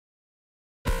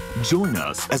Join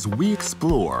us as we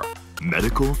explore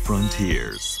medical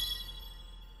frontiers.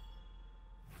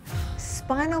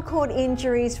 Spinal cord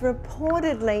injuries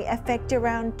reportedly affect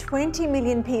around 20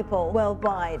 million people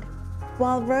worldwide.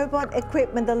 While robot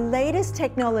equipment, the latest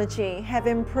technology, have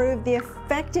improved the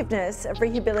effectiveness of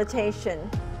rehabilitation,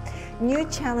 new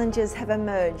challenges have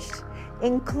emerged,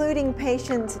 including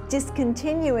patients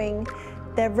discontinuing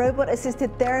their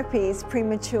robot-assisted therapies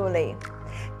prematurely.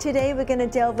 Today we're going to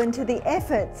delve into the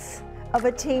efforts of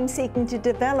a team seeking to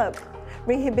develop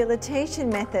rehabilitation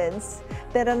methods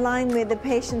that align with the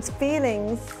patient's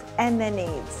feelings and their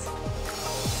needs.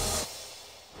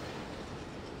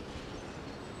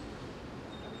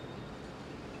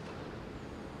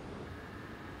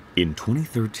 In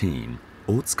 2013,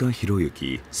 Otsuka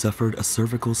Hiroyuki suffered a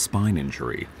cervical spine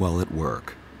injury while at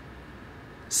work.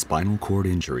 Spinal cord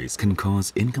injuries can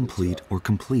cause incomplete or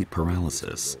complete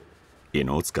paralysis. In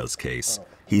Otsuka's case,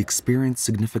 he experienced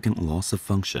significant loss of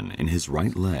function in his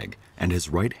right leg and his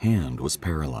right hand was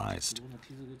paralyzed.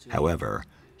 However,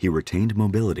 he retained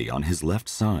mobility on his left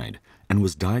side and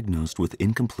was diagnosed with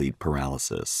incomplete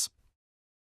paralysis.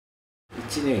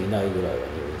 1年以内ぐらいは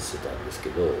入院してたんですけ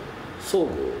ど、装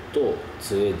具と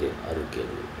杖で歩ける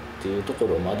っていうとこ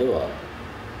ろまでは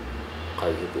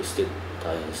回復して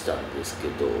退院したんですけ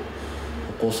ど、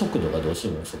こう速度がどうして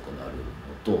も遅くなるの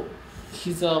と、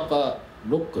膝が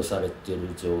ロックされている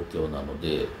状況なの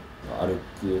で、歩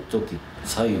く時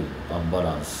左右のアンバ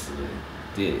ランス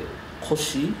で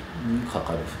腰にか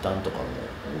かる負担とかも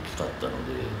大きかったの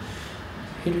で、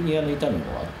ヘルニアの痛み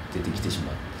も出てきてし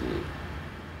まって。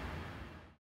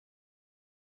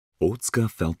Otsuka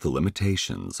felt the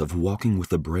limitations of walking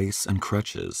with a brace and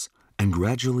crutches and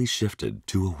gradually shifted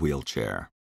to a wheelchair.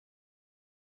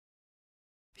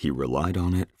 He relied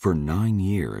on it for 9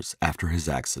 years after his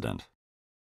accident.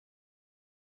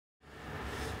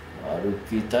 歩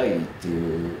きたいって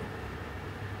いう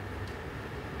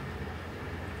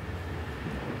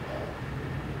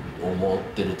思っ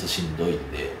てるとしんどい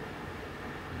んで、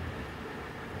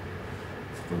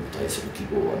そこに対する希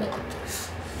望はなかったで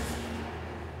す。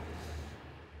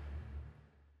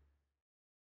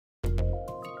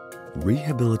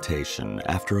Rehabilitation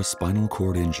after a spinal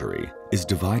cord injury is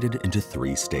divided into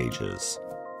 3 stages.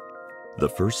 The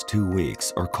first 2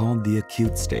 weeks are called the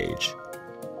acute stage.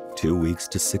 2 weeks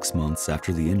to 6 months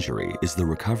after the injury is the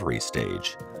recovery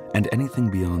stage, and anything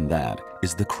beyond that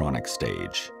is the chronic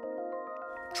stage.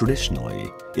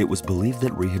 Traditionally, it was believed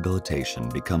that rehabilitation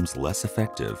becomes less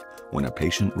effective when a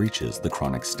patient reaches the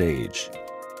chronic stage.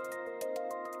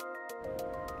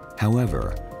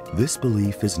 However, this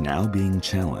belief is now being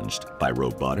challenged by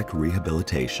robotic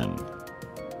rehabilitation.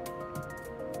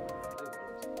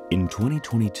 In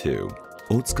 2022,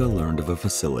 Otsuka learned of a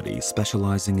facility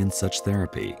specializing in such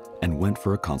therapy and went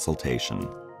for a consultation.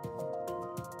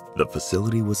 The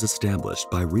facility was established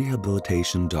by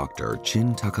rehabilitation doctor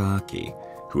Chin Takaaki,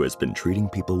 who has been treating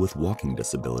people with walking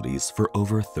disabilities for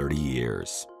over 30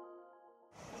 years.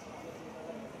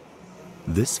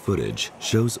 This footage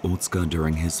shows Otsuka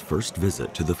during his first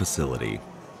visit to the facility.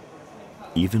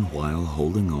 Even while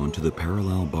holding on to the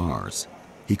parallel bars,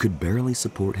 he could barely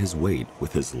support his weight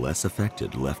with his less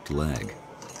affected left leg.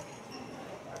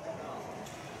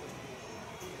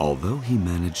 Although he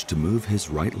managed to move his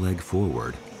right leg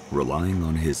forward, relying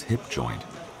on his hip joint,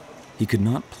 he could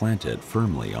not plant it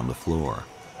firmly on the floor.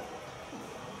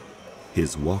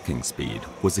 His walking speed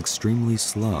was extremely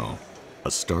slow,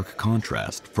 a stark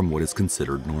contrast from what is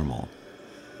considered normal.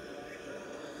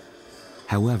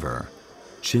 However,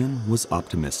 Chin was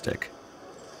optimistic.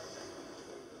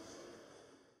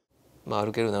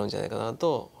 歩けるようになるんじゃないかな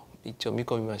と一応見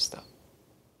込みました。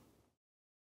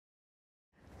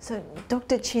 So,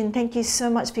 Dr. Chin, thank you so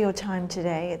much for your time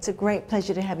today. It's a great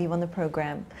pleasure to have you on the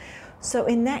program. So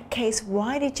in that case,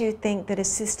 why did you think that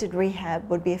assisted rehab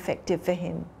would be effective for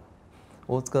him?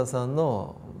 大塚さん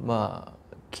の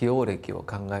起用歴を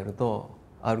考えると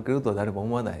歩けるとは誰も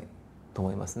思わないと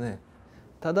思いますね。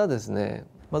ただですね、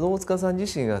大塚さん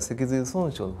自身が脊髄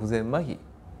損傷の不全麻痺、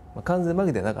完全麻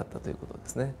痺でなかったということで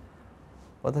すね。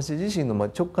私自身の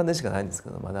直感でしかないんですけ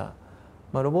ど、まだ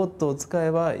ロボットを使え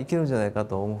ばいけるんじゃないか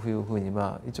というふうに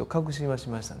一応確信はし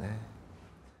ましたね。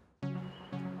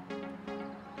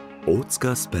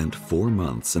Otsuka spent 4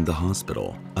 months in the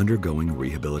hospital undergoing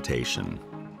rehabilitation.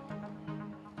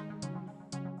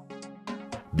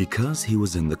 Because he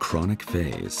was in the chronic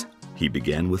phase, he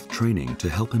began with training to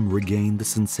help him regain the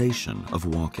sensation of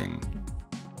walking.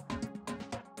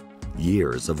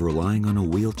 Years of relying on a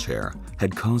wheelchair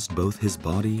had caused both his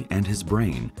body and his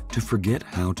brain to forget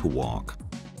how to walk.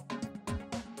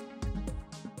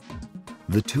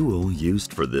 The tool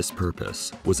used for this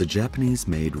purpose was a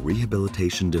Japanese-made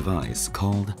rehabilitation device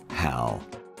called HAL.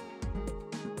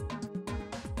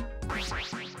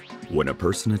 When a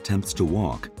person attempts to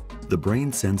walk, the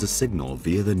brain sends a signal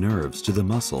via the nerves to the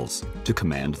muscles to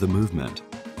command the movement.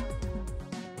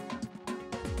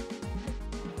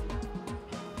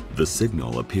 The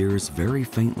signal appears very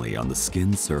faintly on the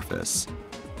skin surface.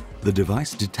 The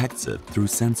device detects it through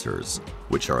sensors,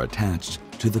 which are attached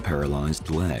to the paralyzed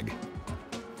leg.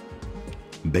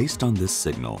 Based on this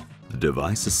signal, the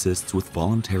device assists with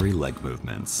voluntary leg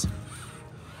movements.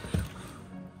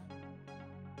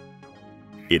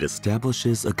 It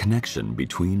establishes a connection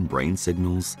between brain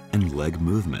signals and leg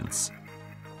movements.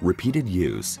 Repeated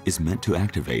use is meant to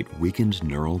activate weakened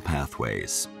neural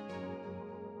pathways.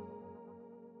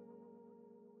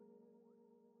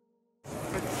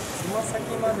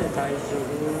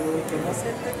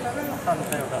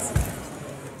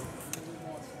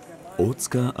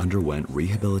 Otsuka underwent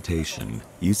rehabilitation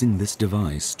using this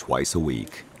device twice a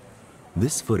week.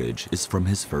 This footage is from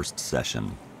his first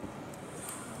session.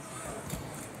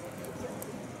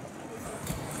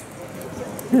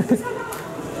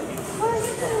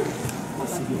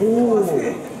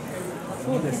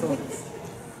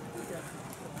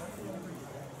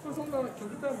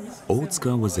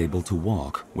 Otsuka was able to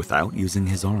walk without using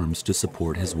his arms to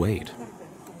support his weight.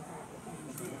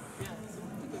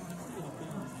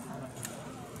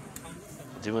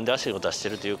 This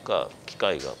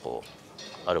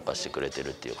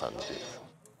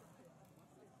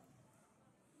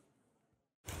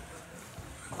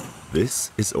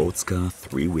is Otsuka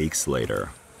 3 weeks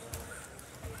later.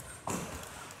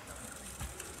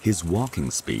 His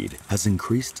walking speed has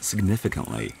increased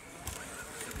significantly.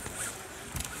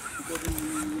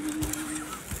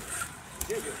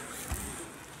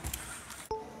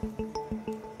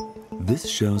 This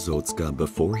shows Otsuka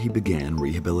before he began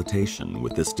rehabilitation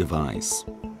with this device.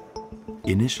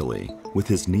 Initially, with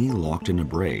his knee locked in a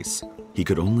brace, he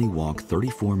could only walk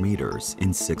 34 meters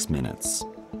in 6 minutes.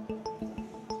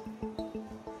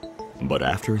 But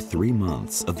after 3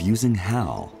 months of using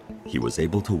HAL, he was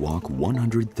able to walk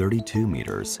 132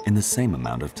 meters in the same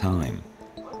amount of time.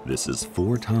 This is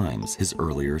 4 times his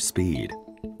earlier speed.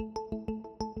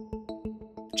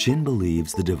 Chin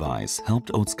believes the device helped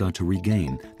Otsuka to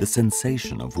regain the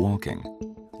sensation of walking,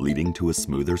 leading to a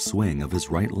smoother swing of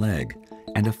his right leg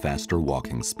and a faster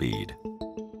walking speed.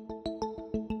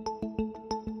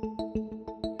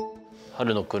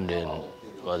 春の訓練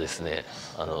はですね、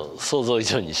想像以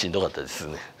上にしんどかったです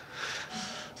ね。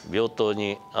病棟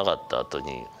に上がった後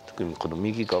に、特にこの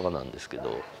右側なんですけ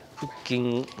ど、腹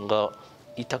筋が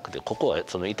痛くて、ここは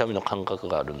その痛みの感覚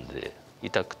があるんで、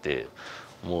痛くて、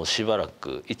もうしばら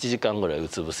く1時間ぐらいう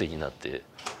つ伏せになって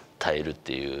耐えるっ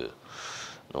ていう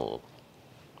の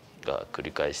が繰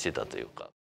り返してたというか。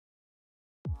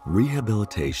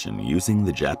Rehabilitation using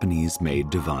the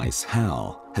Japanese-made device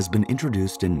HAL has been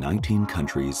introduced in 19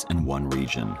 countries and 1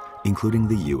 region, including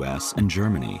the US and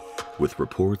Germany, with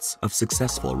reports of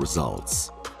successful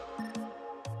results.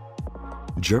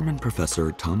 German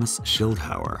professor Thomas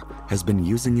Schildhauer has been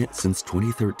using it since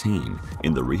 2013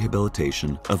 in the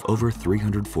rehabilitation of over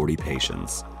 340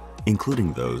 patients,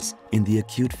 including those in the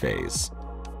acute phase.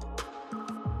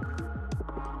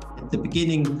 At the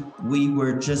beginning, we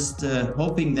were just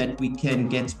hoping that we can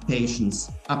get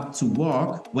patients up to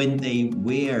walk when they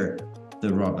wear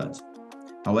the robot.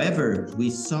 However, we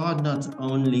saw not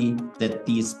only that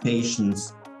these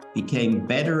patients became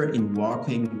better in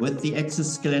walking with the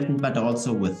exoskeleton, but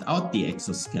also without the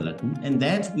exoskeleton. And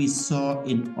that we saw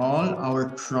in all our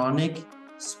chronic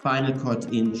spinal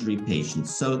cord injury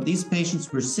patients. So these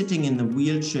patients were sitting in the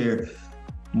wheelchair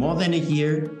more than a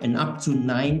year and up to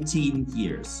 19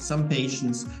 years. Some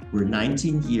patients were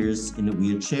 19 years in a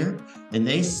wheelchair and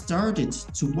they started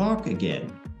to walk again.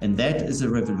 And that is a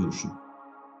revolution.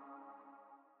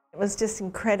 It was just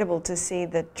incredible to see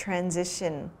the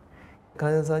transition.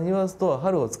 患者さんに言わすと、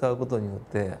HALを使うことによっ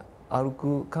て歩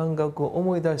く感覚を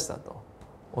思い出したと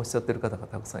おっしゃっている方が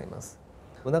たくさんいます。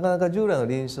なかなか従来の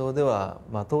臨床では、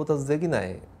到達できな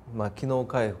い、機能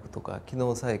回復とか機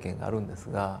能再建があるんで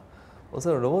すが、お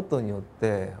そらくロボットによっ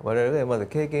て我々が今まで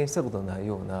経験したことのない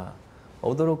ような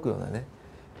驚くようなね、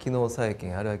機能再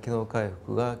建あるいは機能回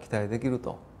復が期待できる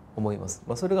と思います。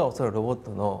それがおそらくロボッ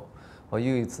トの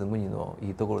唯一無二の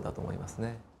いいところだと思います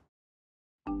ね。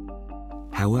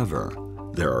However,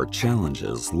 there are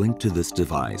challenges linked to this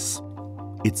device.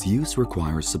 Its use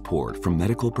requires support from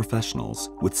medical professionals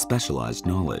with specialized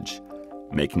knowledge,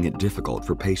 making it difficult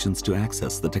for patients to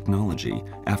access the technology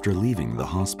after leaving the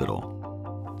hospital.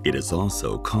 It is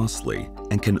also costly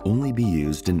and can only be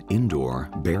used in indoor,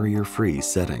 barrier-free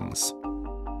settings.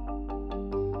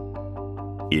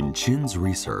 In Chin's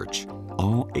research,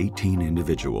 all 18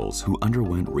 individuals who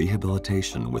underwent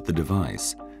rehabilitation with the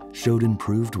device showed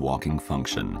improved walking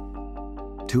function.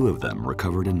 2 of them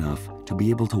recovered enough to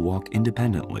be able to walk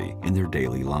independently in their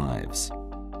daily lives.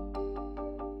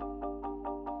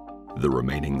 The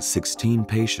remaining 16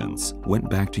 patients went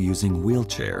back to using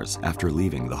wheelchairs after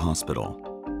leaving the hospital.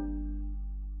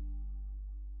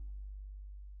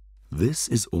 This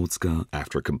is Otsuka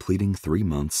after completing 3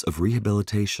 months of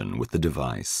rehabilitation with the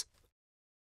device.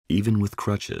 Even with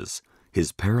crutches,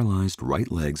 his paralyzed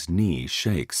right leg's knee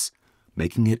shakes,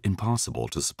 making it impossible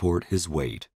to support his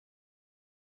weight.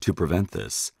 To prevent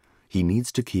this, he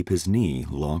needs to keep his knee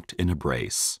locked in a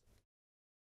brace.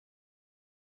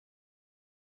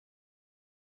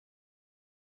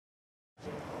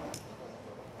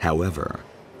 However,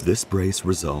 this brace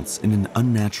results in an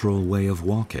unnatural way of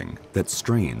walking that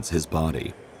strains his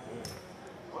body.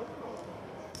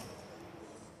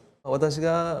 私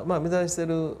が目指してい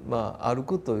る歩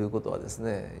くということはです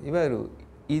ね、いわゆる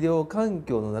医療環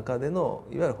境の中での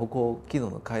いわゆる歩行機能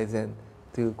の改善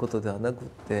ということではなくっ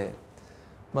て、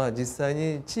実際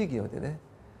に地域においてね、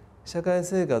社会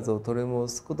生活を取り戻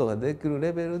すことができる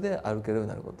レベルで歩けるように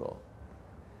なること、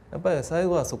やっぱり最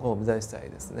後はそこを目指したい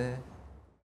ですね。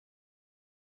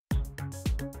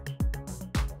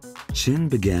Chin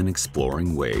began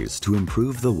exploring ways to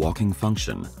improve the walking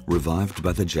function revived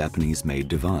by the Japanese-made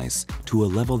device to a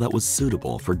level that was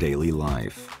suitable for daily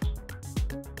life.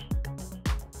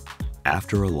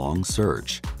 After a long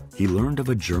search, he learned of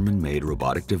a German-made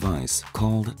robotic device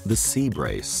called the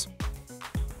C-Brace.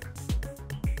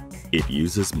 It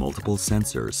uses multiple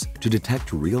sensors to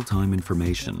detect real-time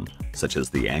information, such as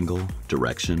the angle,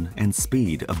 direction, and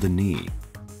speed of the knee.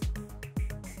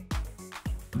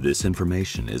 This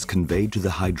information is conveyed to the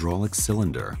hydraulic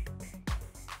cylinder.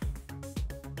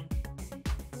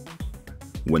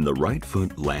 When the right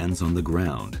foot lands on the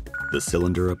ground, the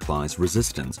cylinder applies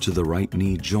resistance to the right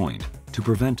knee joint to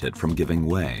prevent it from giving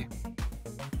way.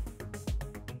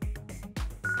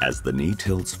 As the knee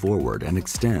tilts forward and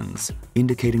extends,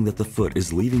 indicating that the foot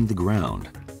is leaving the ground,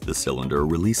 the cylinder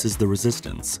releases the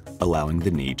resistance, allowing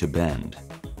the knee to bend.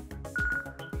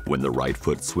 When the right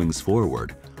foot swings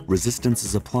forward, resistance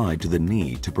is applied to the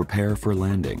knee to prepare for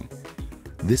landing.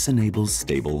 This enables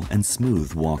stable and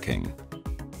smooth walking.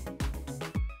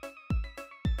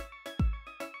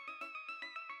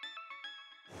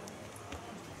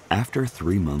 After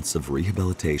 3 months of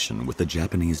rehabilitation with the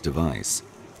Japanese device,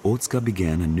 Otsuka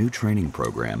began a new training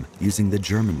program using the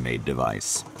German-made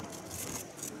device.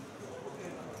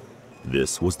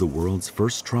 This was the world's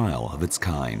first trial of its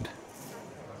kind.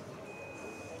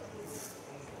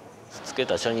 つけ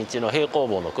た初日の平行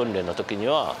棒の訓練の時に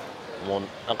はもう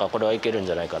なんかこれはいけるん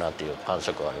じゃないかなっていう感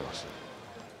触はあります。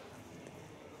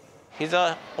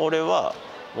膝折れは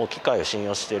もう機械を信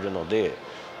用しているので、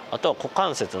あとは股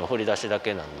関節の振り出しだ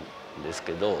けなんです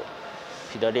けど、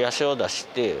左足を出し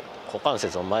て股関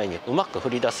節を前にうまく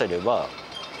振り出せれば、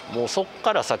もうそこ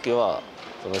から先は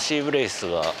そのシーブレース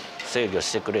が制御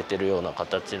してくれてるような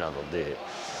形なので、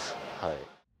はい。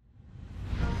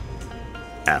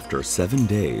After 7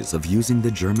 days of using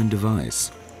the German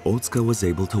device, Otsuka was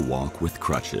able to walk with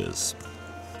crutches.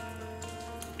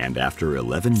 And after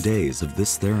 11 days of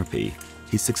this therapy,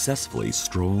 he successfully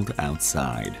strolled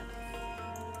outside.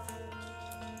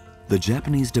 The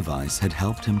Japanese device had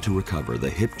helped him to recover the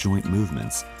hip joint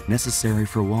movements necessary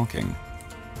for walking.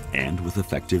 And with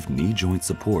effective knee joint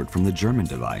support from the German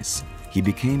device, he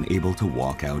became able to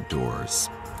walk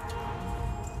outdoors.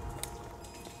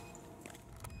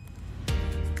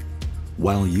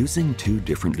 While using 2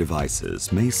 different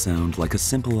devices may sound like a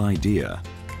simple idea,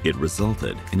 it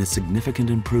resulted in a significant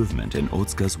improvement in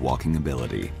Otsuka's walking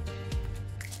ability.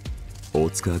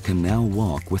 Otsuka can now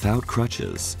walk without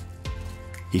crutches.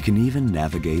 He can even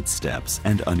navigate steps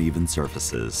and uneven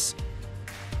surfaces.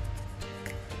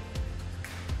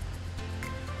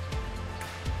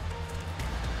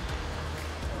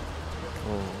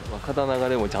 肩流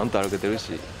れもちゃんと歩けてる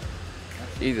し、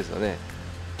いいですよね。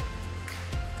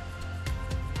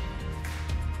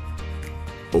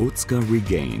Otsuka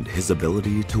regained his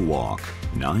ability to walk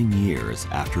 9 years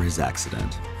after his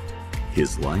accident.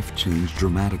 His life changed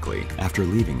dramatically after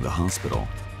leaving the hospital.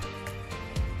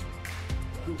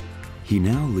 He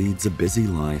now leads a busy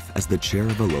life as the chair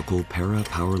of a local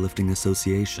para-powerlifting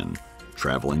association,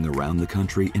 traveling around the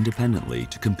country independently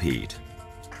to compete.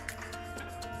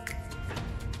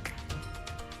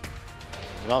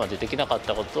 今までできなかっ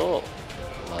たことを、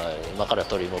今から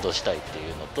取り戻したいってい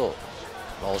うのと、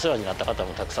お世話になった方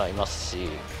もたくさんいますし、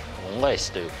恩返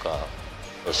しというか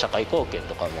社会貢献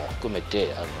とかも含めて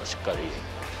しっかり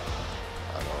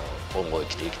今後生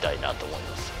きていきたいなと思い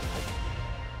ます。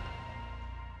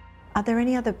Are there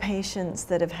any other patients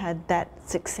that have had that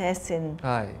success in?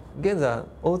 はい、現在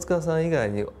大塚さん以外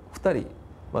に2人、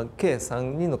計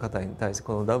3人の方に対して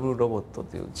このダブルロボット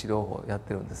という治療法をやっ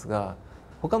てるんですが、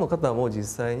他の方も実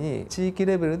際に地域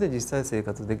レベルで実際生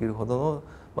活できるほど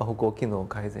の歩行機能を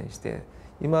改善して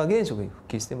今現職に復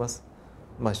帰しています。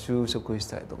就職し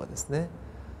たりとかですね、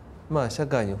社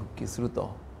会に復帰する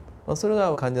と、それ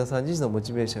が患者さん自身のモ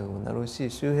チベーションにもなるし、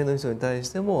周辺の人に対し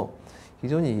ても非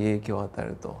常にいい影響を与え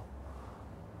ると。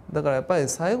だからやっぱり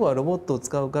最後はロボットを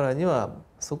使うからには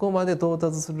そこまで到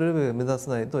達するレベルを目指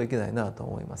さないといけないなと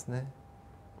思いますね。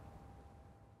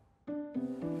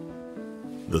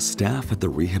The staff at the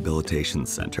Rehabilitation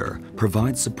Center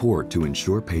provides support to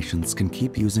ensure patients can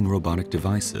keep using robotic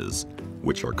devices,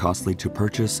 which are costly to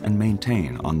purchase and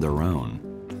maintain on their own.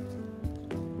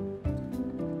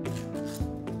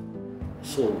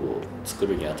 装具を作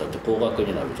るにあたって高額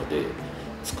になるので、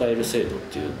使える制度っ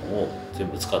ていうのを全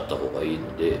部使った方がいい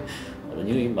ので、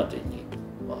入院までに、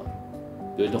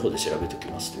病院の方で調べておき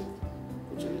ますというこ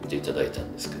とを言っていただいた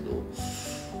んですけど、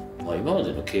今ま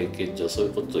での経験上そうい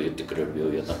うことを言ってくれる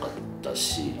病院はなかった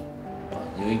し、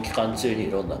入院期間中に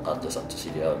いろんな患者さんと知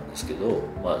り合うんですけど、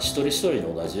一人一人に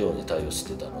同じように対応し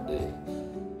てたので、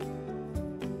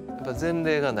やっぱ前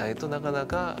例がないとなかな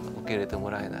か受け入れても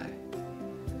らえない。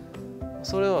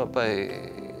それはやっぱり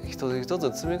一つ一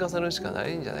つ積み重ねるしかな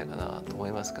いんじゃないかなと思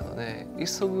いますけどね。一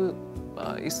足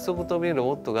飛びにロ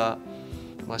ボットが、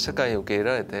社会に受け入れ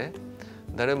られて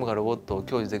誰もがロボットを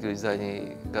享受できる時代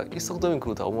が一足飛びに来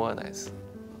るとは思わないです。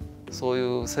そう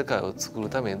いう世界を作る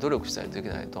ために努力しないといけ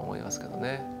ないと思いますけど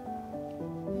ね。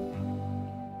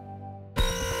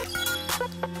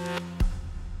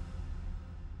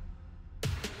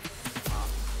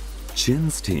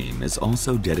Chin's team is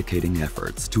also dedicating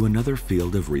efforts to another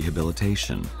field of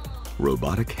rehabilitation,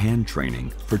 robotic hand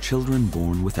training for children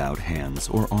born without hands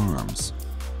or arms.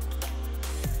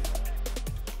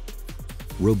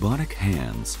 Robotic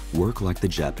hands work like the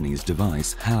Japanese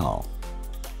device HAL.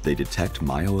 They detect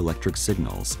myoelectric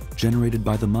signals generated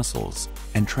by the muscles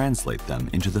and translate them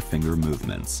into the finger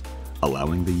movements,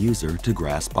 allowing the user to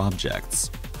grasp objects.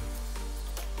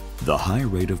 The high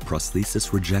rate of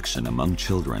prosthesis rejection among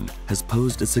children has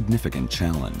posed a significant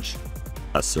challenge.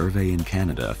 A survey in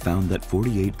Canada found that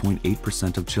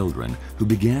 48.8% of children who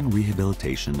began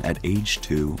rehabilitation at age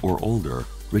 2 or older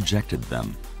rejected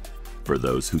them. For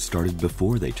those who started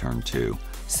before they turned 2,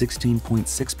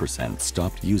 16.6%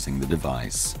 stopped using the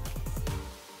device.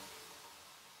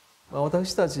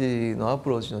 私たちのア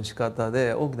プローチの仕方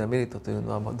で大きなメリットという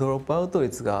のは、ドロップアウト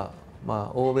率が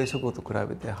欧米諸国と比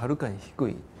べてはるかに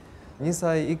低い。2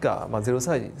歳以下、0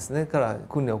歳児ですねから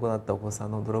訓練を行ったお子さ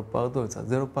んのドロップアウト率は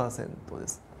 0% で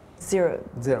す。Zero.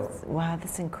 Zero. Wow,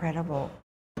 that's incredible.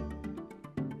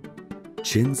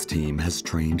 Chin's team has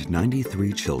trained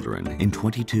 93 children in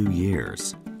 22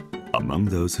 years. Among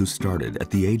those who started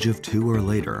at the age of 2 or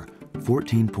later,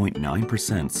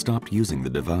 14.9% stopped using the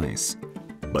device.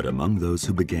 But among those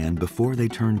who began before they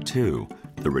turned 2,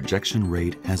 the rejection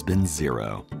rate has been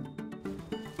 0.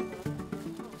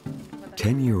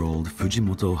 10-year-old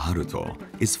Fujimoto Haruto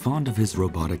is fond of his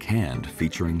robotic hand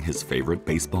featuring his favorite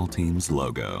baseball team's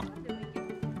logo.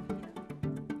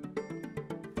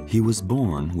 He was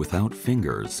born without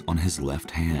fingers on his left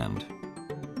hand.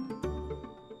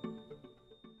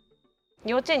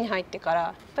 幼稚園に入ってからや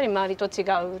っぱり周りと違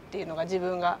うっていうのが自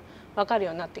分が分かる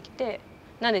ようになってきて、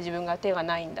なんで自分が手が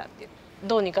ないんだって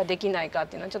どうにかできないかっ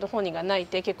ていうのはちょっと本人が泣い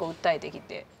て結構訴えてき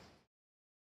て。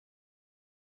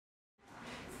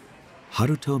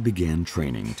Haruto began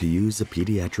training to use a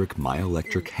pediatric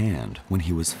myoelectric hand when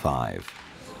he was 5.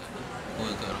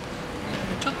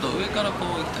 ちょっと上からこ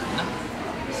ういきたいな。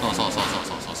そうそうそうそう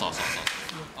そうそうそうそう。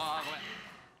ああごめん。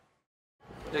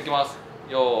じゃあ行きます。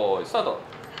よーいスタート。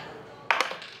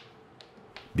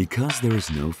Because there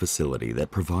is no facility that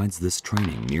provides this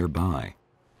training nearby,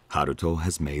 Haruto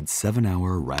has made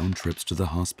 7-hour round trips to the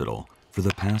hospital for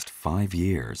the past 5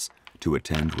 years to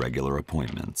attend regular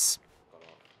appointments.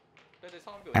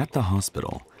 At the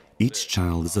hospital, each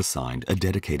child is assigned a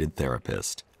dedicated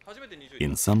therapist.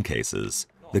 In some cases,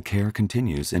 the care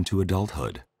continues into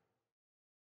adulthood.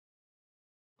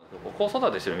 子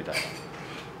育てしてるみたいな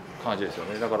感じですよ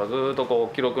ね。だからずっとこ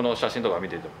う記録の写真とか見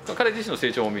ていて、彼自身の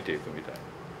成長を見ていくみたい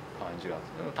な感じが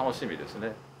楽しみです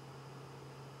ね。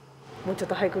もうちょっ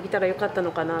と早く来たらよかった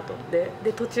のかなと。で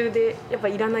途中でやっぱ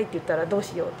いらないって言ったらどう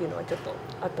しようっていうのはちょっと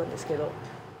あったんですけど。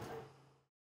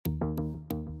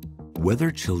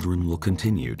Whether children will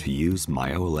continue to use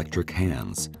myoelectric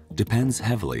hands depends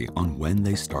heavily on when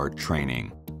they start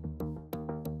training.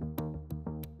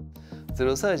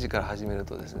 0歳児から始める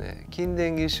とですね、筋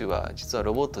電義手は実は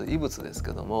ロボットで異物です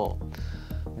けども、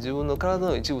自分の体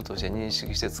の一部として認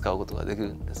識して使うことができ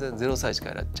るんですね。0歳児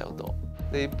からやっちゃうと。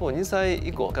で一方2歳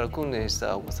以降から訓練し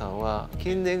たお子さんは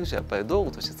筋電義手はやっぱり道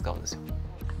具として使うんですよ。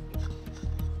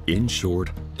In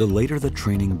short, the later the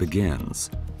training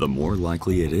begins, the more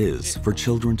likely it is for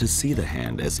children to see the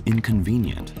hand as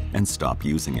inconvenient and stop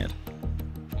using it.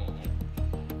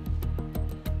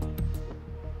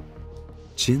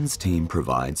 Chin's team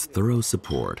provides thorough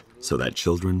support so that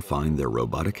children find their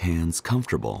robotic hands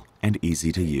comfortable and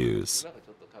easy to use.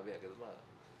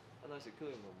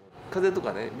 風邪と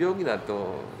かね、病気になる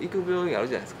と行く病院ある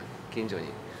じゃないですか、近所に。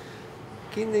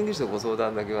筋電義手のご相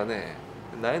談だけはね、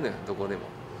ないのよ、どこでも。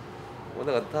だ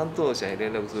から担当者に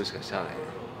連絡するしかしゃあないね。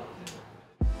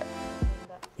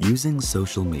Using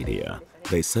social media,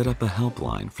 they set up a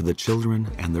helpline for the children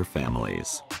and their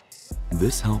families.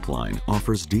 This helpline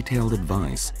offers detailed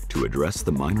advice to address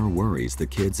the minor worries the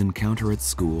kids encounter at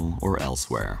school or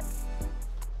elsewhere.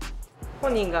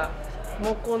 本人が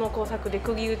木工の工作で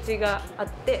釘打ちがあっ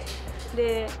て、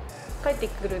で帰って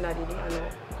くるなりに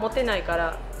持てないか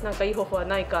らなんかいい方法は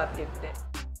ないかって言って。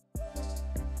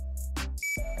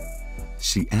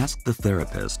She asked the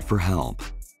therapist for help.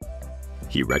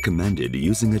 He recommended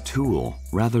using a tool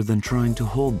rather than trying to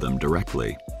hold them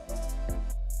directly.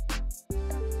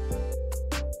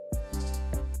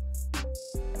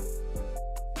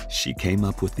 She came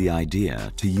up with the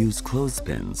idea to use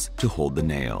clothespins to hold the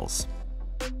nails.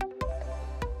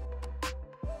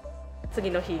 次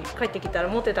の日帰ってきたら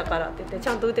持てたからって言ってち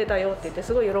ゃんと打てたよって言って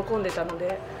すごい喜んでたの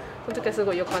で、その時はす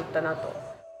ごい良かったな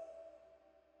と。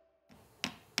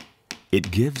It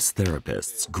gives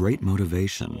therapists great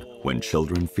motivation when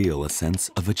children feel a sense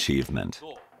of achievement.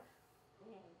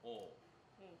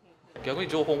 逆に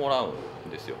情報をもらう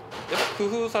んですよ。やっぱ工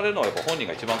夫されるのはやっぱ本人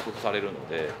が一番工夫されるの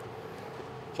で、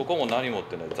そこも何もっ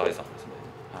ていうのは財産ですね。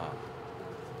だか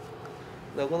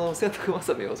らこの洗濯ば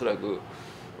さみはおそらく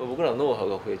僕らのノウハウ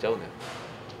が増えちゃうね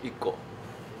1個。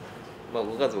ご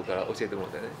家族から教えてもら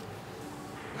ってね。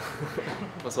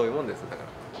そういうもんですだから。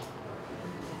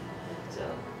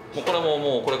もうこれも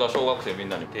もうこれから小学生みん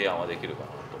なに提案はできるかな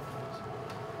と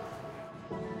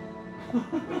思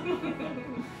いま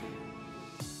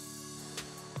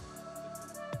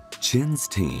す。Chin's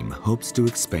team hopes to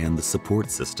expand the support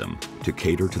system to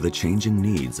cater to the changing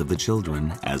needs of the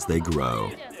children as they grow.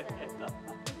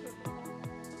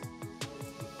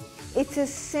 It's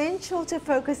essential to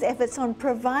focus efforts on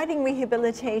providing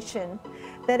rehabilitation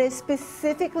that is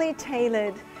specifically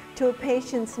tailored to a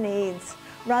patient's needs,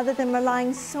 rather than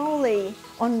relying solely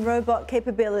on robot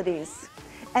capabilities.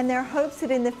 And there are hopes that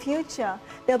in the future,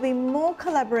 there'll be more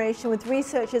collaboration with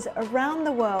researchers around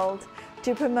the world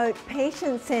to promote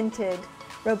patient-centered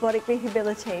robotic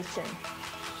rehabilitation.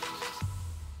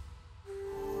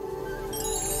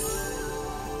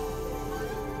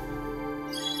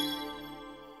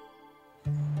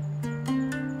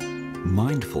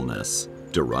 Mindfulness,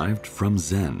 derived from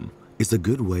Zen, is a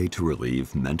good way to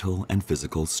relieve mental and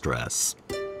physical stress.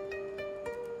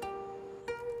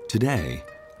 Today,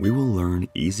 we will learn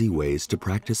easy ways to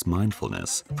practice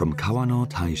mindfulness from Kawano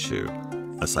Taishu,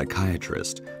 a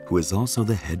psychiatrist who is also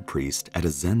the head priest at a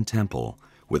Zen temple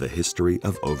with a history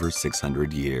of over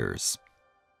 600 years.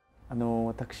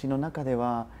 私の中で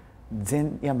は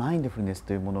禅やマインドフルネス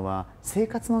というものは生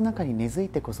活の中に根付い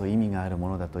てこそ意味があるも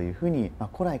のだというふうに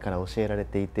古来から教えられ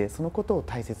ていて、そのことを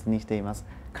大切にしています。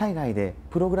海外で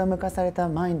プログラム化された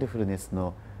マインドフルネス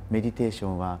のメディテーショ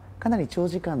ンはかなり長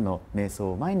時間の瞑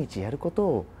想を毎日やること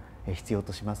を必要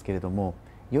としますけれども、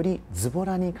よりズボ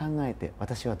ラに考えて、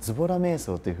私はズボラ瞑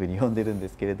想というふうに呼んでるんで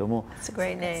すけれども。It's a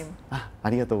great name. あ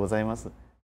りがとうございます。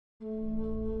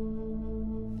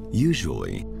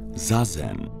Usually,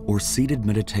 Zazen, or seated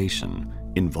meditation,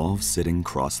 involves sitting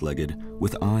cross-legged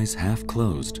with eyes half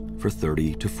closed for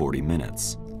 30 to 40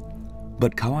 minutes.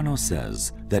 But Kawano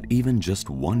says that even just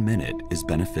 1 minute is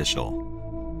beneficial.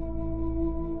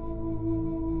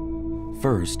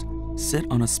 First, sit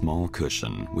on a small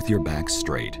cushion with your back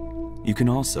straight. You can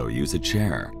also use a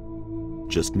chair.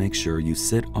 Just make sure you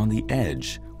sit on the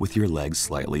edge with your legs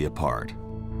slightly apart.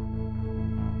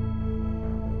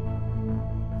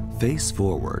 Face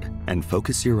forward and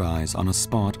focus your eyes on a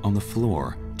spot on the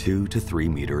floor 2 to 3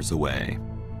 meters away.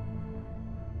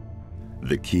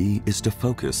 The key is to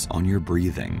focus on your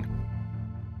breathing.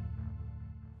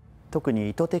 特に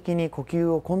意図的に呼吸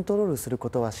をコントロールするこ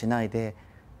とはしないで、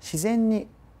自然に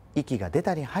息が出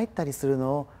たり入ったりする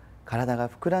のを体が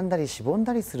膨らんだりしぼん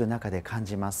だりする中で感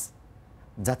じます。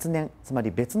雑念、つま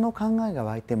り別の考えが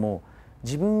湧いても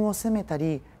自分を責めた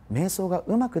り瞑想が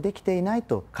うまくできていない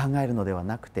と考えるのでは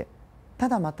なくて、た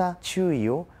だまた注意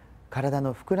を体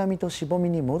の膨らみとしぼみ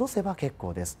に戻せば結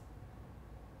構です。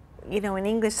You know, in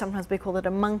English, sometimes we call it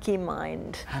a monkey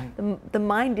mind. はい、The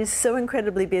mind is so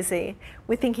incredibly busy.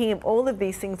 We're thinking of all of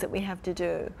these things that we have to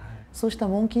do. そうした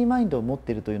モンキーマインドを持っ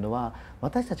ているというのは、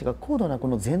私たちが高度なこ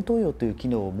の前頭葉という機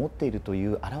能を持っているとい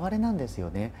う表れなんですよ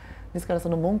ね。ですからそ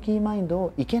のモンキーマインド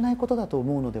をいけないことだと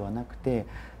思うのではなくて、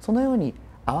そのように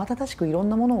慌ただしくいろん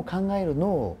なものを考える脳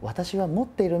を私は持っ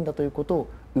ているんだということを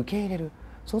受け入れる。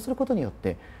そうすることによっ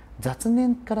て雑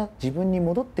念から自分に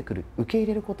戻ってくる、受け入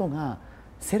れることが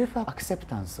セルフアクセプ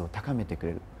タンスを高めてく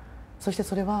れる。そして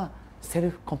それはセ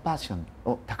ルフコンパッション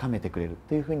を高めてくれる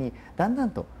というふうに、だんだん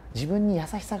と自分に優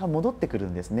しさが戻ってくる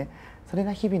んですね。それ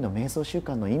が日々の瞑想習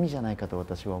慣の意味じゃないかと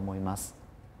私は思います。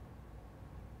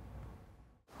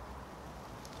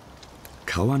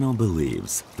Kawano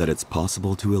believes that it's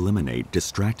possible to eliminate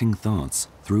distracting thoughts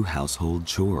through household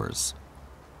chores.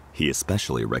 He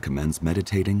especially recommends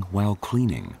meditating while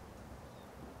cleaning.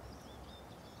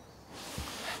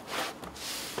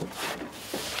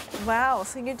 Wow,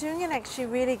 so you're doing it actually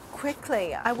really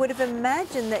quickly. I would have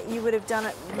imagined that you would have done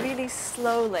it really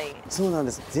slowly. そうなん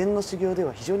です。禅の修行で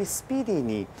は非常にスピーディー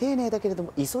に丁寧だけれど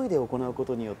も急いで行うこ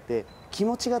とによって気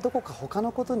持ちがどこか他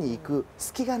のことに行く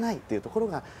隙がないというところ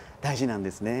が大事なん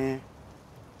ですね。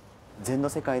禅の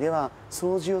世界では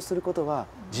掃除をすることは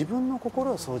自分の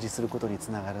心を掃除することに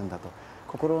つながるんだと。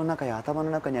心の中や頭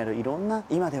の中にあるいろんな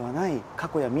今ではない過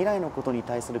去や未来のことに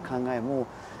対する考えも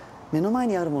目の前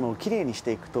にあるものをきれいにし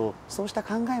ていくと、そうした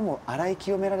考えも洗い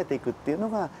清められていくっていうの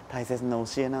が大切な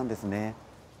教えなんですね。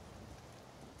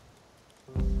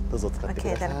どうぞ使ってく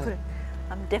ださい。Okay,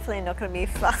 I'm definitely not going to be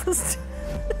fast.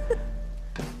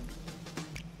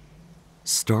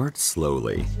 Start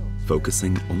slowly,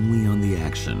 focusing only on the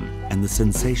action and the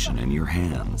sensation in your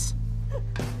hands.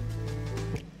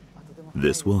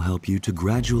 This will help you to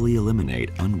gradually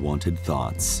eliminate unwanted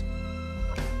thoughts.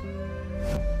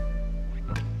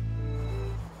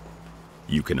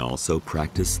 You can also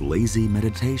practice lazy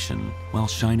meditation while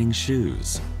shining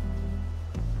shoes.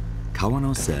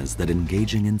 Kawano says that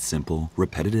engaging in simple,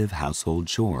 repetitive household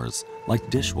chores like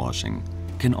dishwashing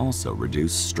can also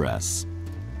reduce stress.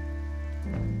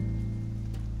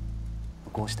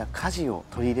 こうした家事を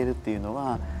取り入れるっていうの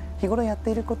は日頃やっ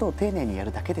ていることを丁寧にや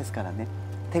るだけですからね。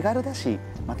手軽だし、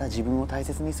また自分を大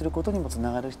切にすることにもつ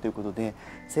ながるしということで、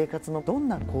生活のどん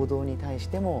な行動に対し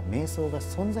ても瞑想が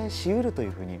存在しうるとい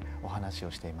うふうにお話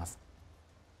をしています。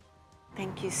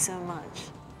Thank you so much. あ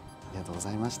りがとうご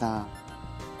ざいました。